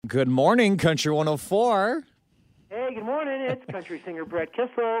Good morning, Country 104. Hey, good morning. It's country singer Brett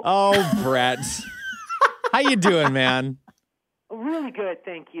Kissel. Oh, Brett. How you doing, man? Really good,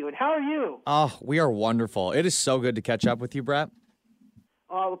 thank you. And how are you? Oh, we are wonderful. It is so good to catch up with you, Brett.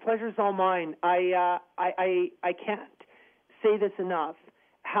 Oh, the pleasure's all mine. I can't say this enough.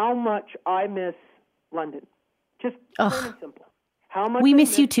 How much I miss London. Just plain and simple. How much we I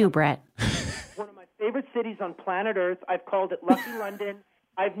miss you too, Brett. One of my favorite cities on planet Earth. I've called it Lucky London.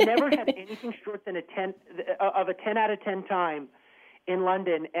 I've never had anything short than a 10 out of 10 time in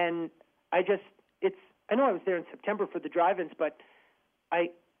London, and I know I was there in September for the drive-ins, but I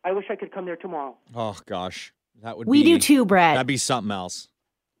wish I could come there tomorrow. Oh gosh, we do too, Brett. That'd be something else.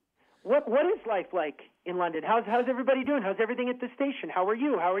 What is life like in London? How's everybody doing? How's everything at the station? How are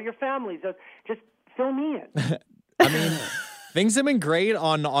you? How are your families? Just fill me in. I mean, things have been great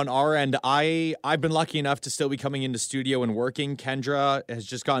on our end. I've been lucky enough to still be coming into studio and working. Kendra has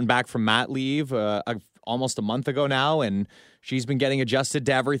just gotten back from mat leave almost a month ago now, and she's been getting adjusted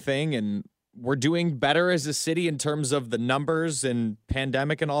to everything. And we're doing better as a city in terms of the numbers and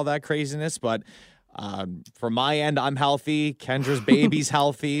pandemic and all that craziness. But from my end, I'm healthy. Kendra's baby's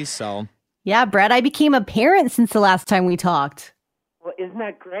healthy. So yeah, Brett, I became a parent since the last time we talked. Well, isn't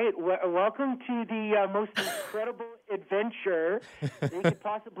that great? Welcome to the most incredible adventure that you could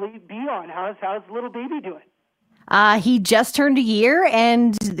possibly be on. How's little baby doing? He just turned a year,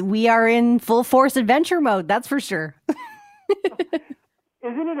 and we are in full force adventure mode. That's for sure.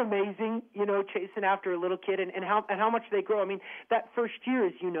 Isn't it amazing, chasing after a little kid and how much they grow? I mean, that first year,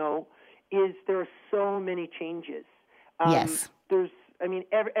 as you know, there are so many changes. Yes.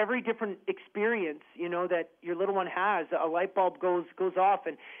 Every different experience, that your little one has, a light bulb goes off,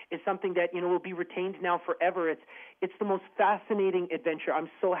 and it's something that, will be retained now forever. It's the most fascinating adventure. I'm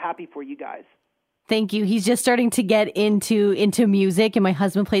so happy for you guys. Thank you. He's just starting to get into music, and my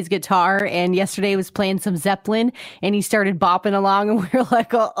husband plays guitar, and yesterday he was playing some Zeppelin, and he started bopping along, and we were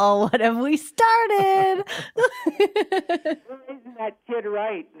like, oh, what have we started? Isn't that kid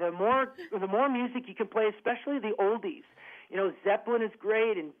right? The more music you can play, especially the oldies. Zeppelin is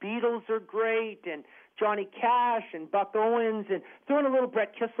great, and Beatles are great, and Johnny Cash and Buck Owens, and throwing a little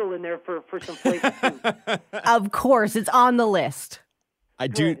Brett Kissel in there for some flavor too. Of course, it's on the list. I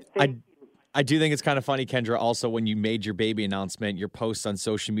do think it's kind of funny, Kendra, also when you made your baby announcement, your post on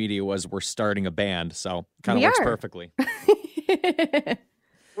social media was, we're starting a band. So it kind of works perfectly.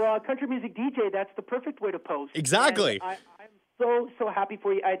 Well, a country music DJ, that's the perfect way to post. Exactly. And I'm so happy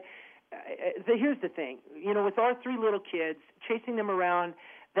for you. Here's the thing. With our three little kids, chasing them around,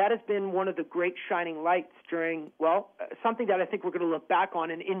 that has been one of the great shining lights during, something that I think we're going to look back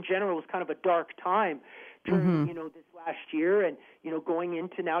on. And in general, was kind of a dark time during, this last year and, going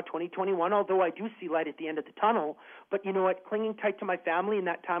into now 2021, although I do see light at the end of the tunnel. But you know what? Clinging tight to my family in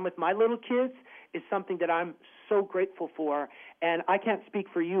that time with my little kids is something that I'm so grateful for. And I can't speak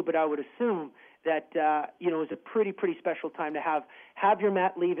for you, but I would assume that, it was a pretty special time to have your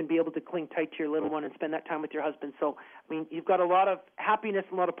mat leave and be able to cling tight to your little one and spend that time with your husband. So, you've got a lot of happiness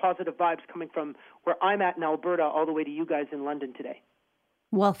and a lot of positive vibes coming from where I'm at in Alberta all the way to you guys in London today.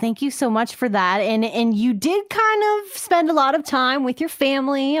 Well, thank you so much for that. And you did kind of spend a lot of time with your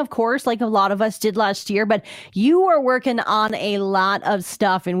family, of course, like a lot of us did last year, but you were working on a lot of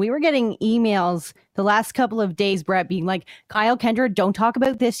stuff, and we were getting emails the last couple of days, Brett, being like, Kyle, Kendra, don't talk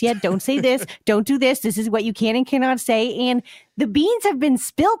about this yet. Don't say this. Don't do this. This is what you can and cannot say. And the beans have been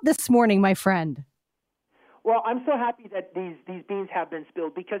spilled this morning, my friend. Well, I'm so happy that these beans have been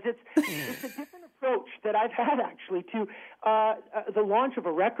spilled because it's a different approach that I've had actually to the launch of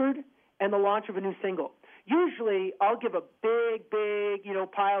a record and the launch of a new single. Usually, I'll give a big,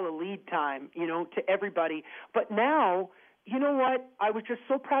 pile of lead time, to everybody. But now, you know what? I was just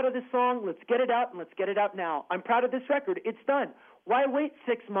so proud of this song. Let's get it out, and let's get it out now. I'm proud of this record. It's done. Why wait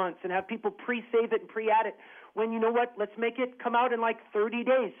 6 months and have people pre-save it and pre-add it when, you know what, let's make it come out in like 30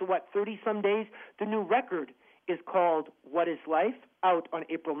 days. So 30-some days? The new record is called What Is Life, out on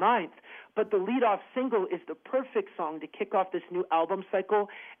April 9th. But the lead-off single is the perfect song to kick off this new album cycle.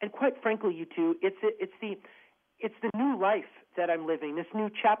 And quite frankly, you two, it's the new life that I'm living, this new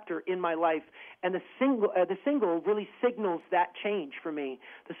chapter in my life. And the single really signals that change for me.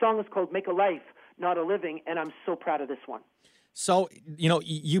 The song is called Make a Life, Not a Living, and I'm so proud of this one. So,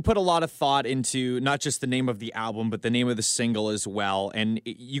 you put a lot of thought into not just the name of the album, but the name of the single as well. And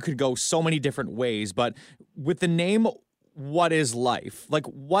you could go so many different ways. But with the name, What Is Life? Like,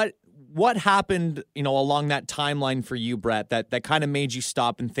 what happened, along that timeline for you, Brett, that kind of made you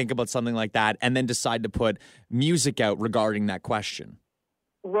stop and think about something like that and then decide to put music out regarding that question?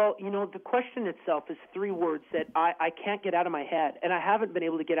 Well, the question itself is three words that I can't get out of my head, and I haven't been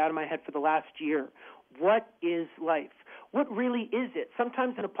able to get out of my head for the last year. What is life? What really is it?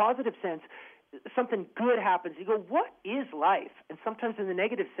 Sometimes in a positive sense, something good happens. You go, what is life? And sometimes in the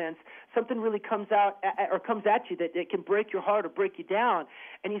negative sense, something really comes out or comes at you that it can break your heart or break you down.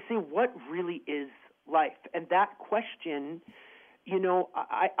 And you say, what really is life? And that question,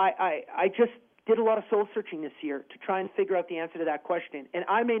 I just did a lot of soul searching this year to try and figure out the answer to that question. And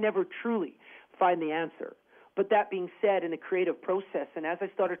I may never truly find the answer. But that being said, in the creative process, and as I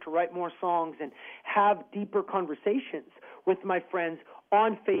started to write more songs and have deeper conversations with my friends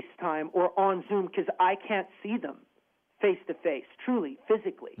on FaceTime or on Zoom, because I can't see them face-to-face, truly,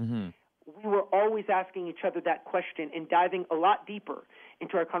 physically, we were always asking each other that question and diving a lot deeper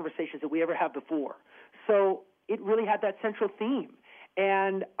into our conversations than we ever have before. So it really had that central theme.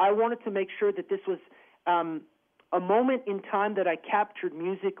 And I wanted to make sure that this was a moment in time that I captured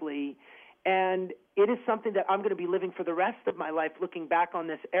musically, and it is something that I'm going to be living for the rest of my life, looking back on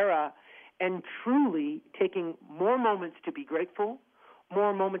this era and truly taking more moments to be grateful,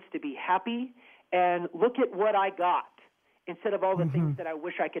 more moments to be happy, and look at what I got instead of all the things that I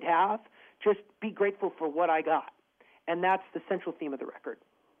wish I could have. Just be grateful for what I got. And that's the central theme of the record.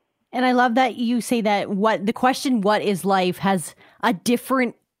 And I love that you say that the question, what is life, has a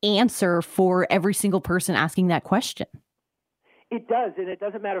different answer for every single person asking that question. It does, and it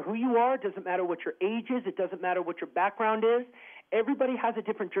doesn't matter who you are. It doesn't matter what your age is. It doesn't matter what your background is. Everybody has a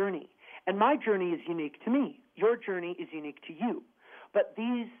different journey, and my journey is unique to me. Your journey is unique to you. But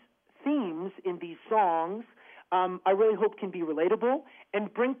these themes in these songs, I really hope can be relatable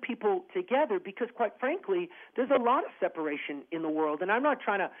and bring people together because, quite frankly, there's a lot of separation in the world, and I'm not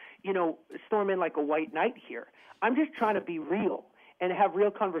trying to, storm in like a white knight here. I'm just trying to be real and have real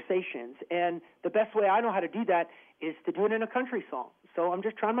conversations, and the best way I know how to do that is to do it in a country song. So I'm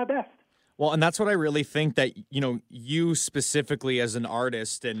just trying my best. Well, and that's what I really think that, you specifically as an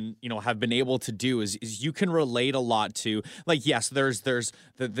artist and, have been able to do is you can relate a lot to, like, yes, there's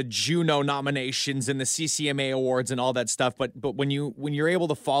the Juno nominations and the CCMA awards and all that stuff. But when you're able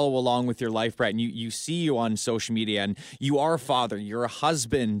to follow along with your life, Brett, and you see you on social media and you are a father, you're a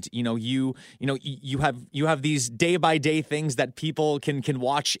husband, you have these day by day things that people can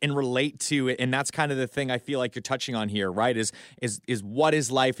watch and relate to. And that's kind of the thing I feel like you're touching on here, right? Is what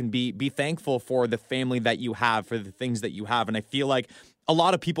is life, and be thankful for the family that you have, for the things that you have. And I feel like a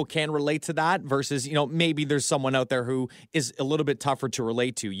lot of people can relate to that versus, maybe there's someone out there who is a little bit tougher to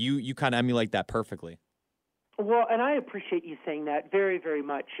relate to. You kind of emulate that perfectly. Well, and I appreciate you saying that very, very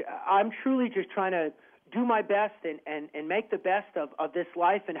much. I'm truly just trying to do my best and make the best of this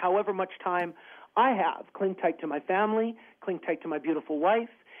life, and however much time I have, cling tight to my family, cling tight to my beautiful wife,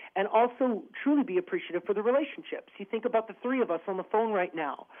 and also truly be appreciative for the relationships. You think about the three of us on the phone right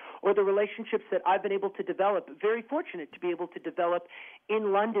now, or the relationships that I've been able to develop, very fortunate to be able to develop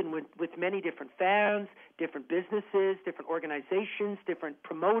in London with many different fans, different businesses, different organizations, different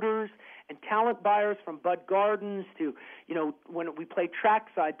promoters, and talent buyers, from Bud Gardens to, when we play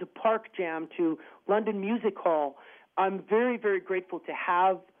Trackside, to Park Jam, to London Music Hall. I'm very, very grateful to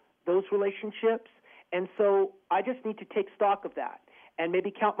have those relationships, and so I just need to take stock of that and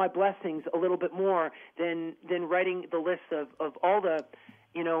maybe count my blessings a little bit more than writing the list of all the,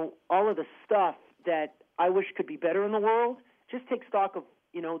 all of the stuff that I wish could be better in the world. Just take stock of,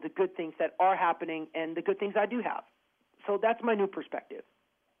 the good things that are happening and the good things I do have. So that's my new perspective.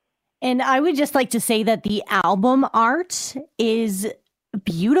 And I would just like to say that the album art is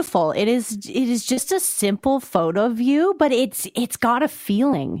beautiful. It is just a simple photo of you, but it's got a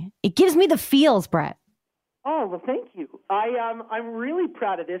feeling. It gives me the feels, Brett. Oh, well, thank you. I'm really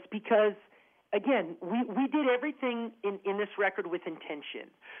proud of this because, again, we did everything in this record with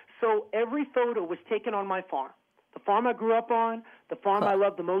intention. So every photo was taken on my farm, the farm I grew up on, the farm I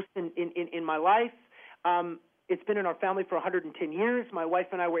love the most in my life. It's been in our family for 110 years. My wife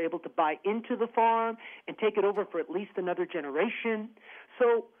and I were able to buy into the farm and take it over for at least another generation.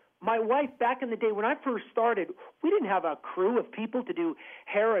 So my wife, back in the day when I first started, we didn't have a crew of people to do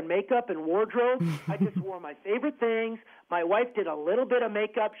hair and makeup and wardrobe. I just wore my favorite things. My wife did a little bit of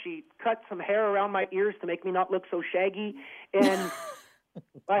makeup. She cut some hair around my ears to make me not look so shaggy. And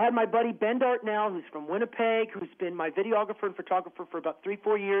I had my buddy Ben Dartnell, who's from Winnipeg, who's been my videographer and photographer for about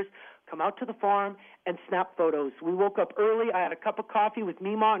 3-4 years, come out to the farm and snap photos. We woke up early. I had a cup of coffee with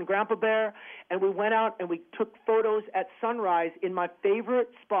Mima and Grandpa Bear, and we went out and we took photos at sunrise in my favorite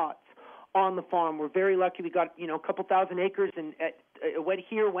spots on the farm. We're very lucky. We got, a couple thousand acres, and went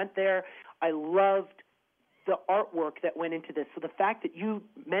here, went there. I loved the artwork that went into this. So the fact that you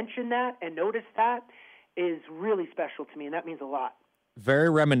mentioned that and noticed that is really special to me, and that means a lot. Very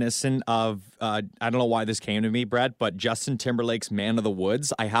reminiscent of, I don't know why this came to me, Brett, but Justin Timberlake's Man of the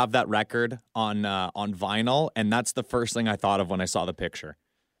Woods. I have that record on vinyl, and that's the first thing I thought of when I saw the picture.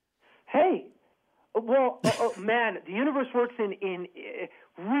 Hey, well, man, the universe works in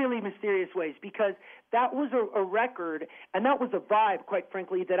really mysterious ways, because that was a record, and that was a vibe, quite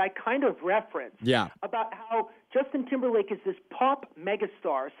frankly, that I kind of referenced. Yeah. About how Justin Timberlake is this pop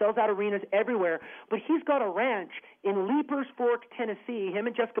megastar, sells out arenas everywhere, but he's got a ranch in Leapers Fork, Tennessee, him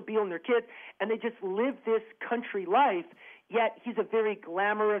and Jessica Biel and their kids, and they just live this country life, yet he's a very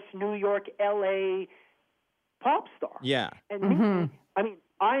glamorous New York, L.A. pop star. Yeah. And me, I mean,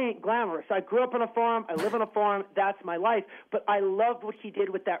 I ain't glamorous. I grew up on a farm. I live on a farm. That's my life. But I loved what he did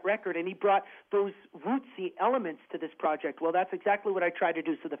with that record, and he brought those rootsy elements to this project. Well, that's exactly what I tried to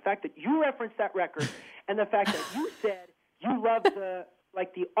do. So the fact that you referenced that record and the fact that you said you love the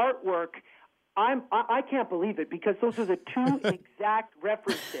artwork, I can't believe it, because those are the two exact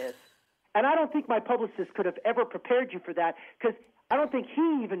references. And I don't think my publicist could have ever prepared you for that, because I don't think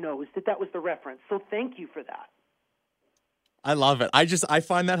he even knows that was the reference. So thank you for that. I love it. I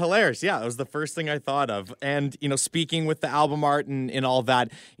find that hilarious. Yeah, it was the first thing I thought of. And, speaking with the album art and all that,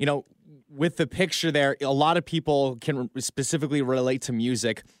 with the picture there, a lot of people can specifically relate to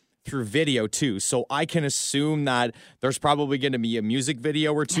music through video too. So I can assume that there's probably going to be a music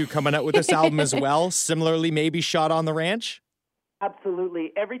video or two coming out with this album as well. Similarly, maybe shot on the ranch.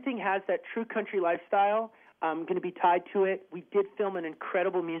 Absolutely. Everything has that true country lifestyle going to be tied to it. We did film an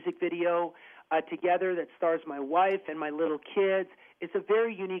incredible music video together that stars my wife and my little kids. It's a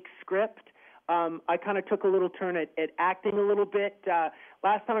very unique script. I kind of took a little turn at acting a little bit.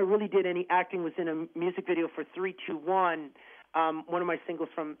 Last time I really did any acting was in a music video for 321, one of my singles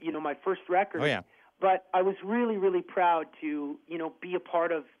from, my first record. Oh, yeah. But I was really, really proud to, be a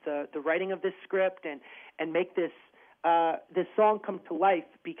part of the writing of this script and make this song come to life,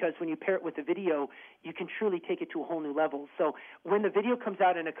 because when you pair it with the video, you can truly take it to a whole new level. So when the video comes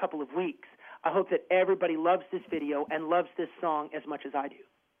out in a couple of weeks, I hope that everybody loves this video and loves this song as much as I do.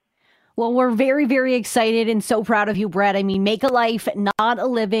 Well, we're very, very excited and so proud of you, Brett. I mean, Make a Life, Not a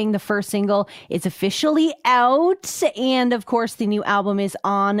Living, the first single is officially out. And of course, the new album is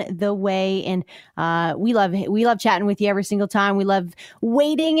on the way. And we love chatting with you every single time. We love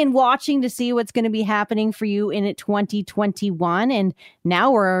waiting and watching to see what's going to be happening for you in 2021. And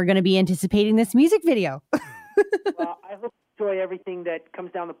now we're going to be anticipating this music video. Well, I hope you enjoy everything that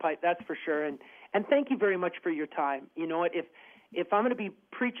comes down the pipe, that's for sure. And thank you very much for your time. You know what, if I'm going to be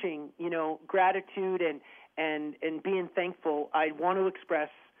preaching, gratitude and being thankful, I want to express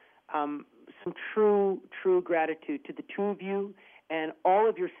some true gratitude to the two of you and all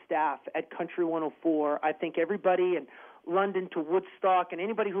of your staff at Country 104. I think everybody in London to Woodstock, and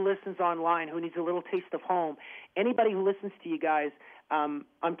anybody who listens online who needs a little taste of home, anybody who listens to you guys, I'm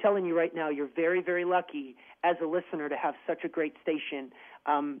telling you right now, you're very, very lucky as a listener to have such a great station.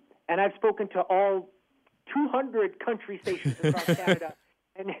 And I've spoken to all 200 country stations across Canada,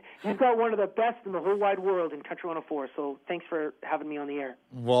 and you've got one of the best in the whole wide world in Country 104, so thanks for having me on the air.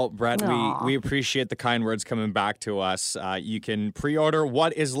 Well, Brett, we appreciate the kind words coming back to us. You can pre-order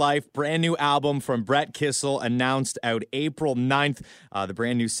What Is Life, brand new album from Brett Kissel, announced out April 9th. The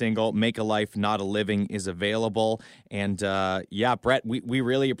brand new single, Make a Life, Not a Living, is available. And Brett, we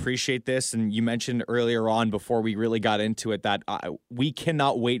really appreciate this. And you mentioned earlier on, before we really got into it, that we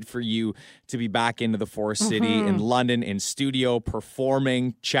cannot wait for you to be back into the Forest City in London, in studio,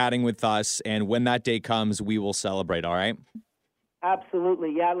 performing, chatting with us. And when that day comes, we will celebrate, all right?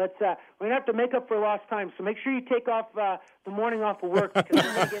 Absolutely. Yeah, let's. We're going to have to make up for lost time, so make sure you take off the morning off of work, because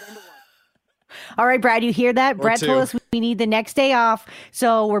we're going to get into one. All right, Brad, you hear that? Or Brett told us we need the next day off,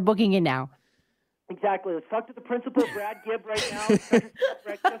 so we're booking it now. Exactly. Let's talk to the principal, Brad Gibb, right now.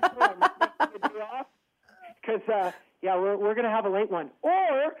 Brett Kissel, and let's make the day off, because we're going to have a late one.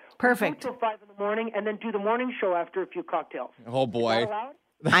 Or perfect. We'll go till 5 in the morning and then do the morning show after a few cocktails. Oh boy. Is that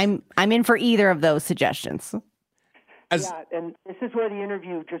allowed? I'm in for either of those suggestions. And this is where the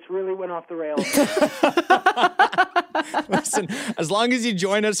interview just really went off the rails. Listen, as long as you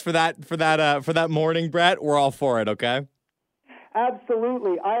join us for that morning, Brett, we're all for it, okay?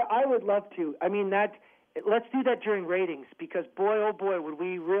 Absolutely. I would love to. I mean, let's do that during ratings, because boy, oh boy, would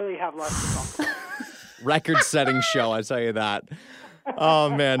we really have lots to talk about. Record-setting show, I tell you that. Oh,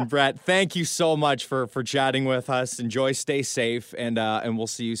 man, Brett, thank you so much for chatting with us. Enjoy, stay safe, and we'll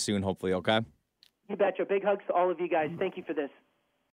see you soon, hopefully, okay? You betcha. Big hugs to all of you guys. Thank you for this.